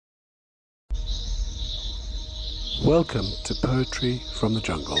Welcome to Poetry from the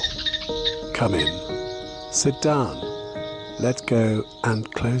Jungle. Come in, sit down, let go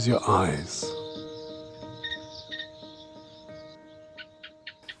and close your eyes.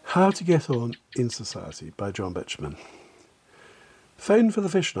 How to Get On in Society by John Betjeman. Phone for the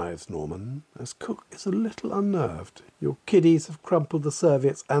fish knives, Norman, as cook is a little unnerved. Your kiddies have crumpled the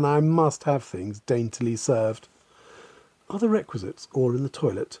serviettes and I must have things daintily served. Are the requisites all in the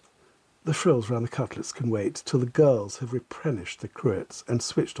toilet? The frills round the cutlets can wait till the girls have replenished the cruets and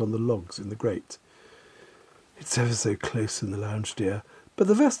switched on the logs in the grate. It's ever so close in the lounge, dear, but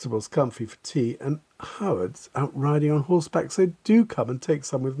the vestible's comfy for tea, and Howard's out riding on horseback, so do come and take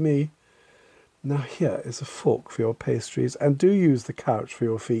some with me. Now here is a fork for your pastries, and do use the couch for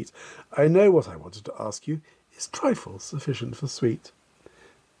your feet. I know what I wanted to ask you. Is trifle sufficient for sweet?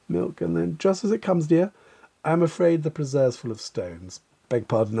 Milk, and then just as it comes, dear. I'm afraid the preserve's full of stones. Beg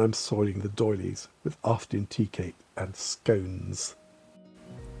pardon, I'm soiling the doilies with afternoon tea cake and scones.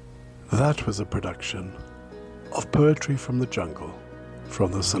 That was a production of Poetry from the Jungle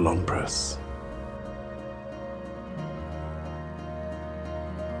from the Salon Press.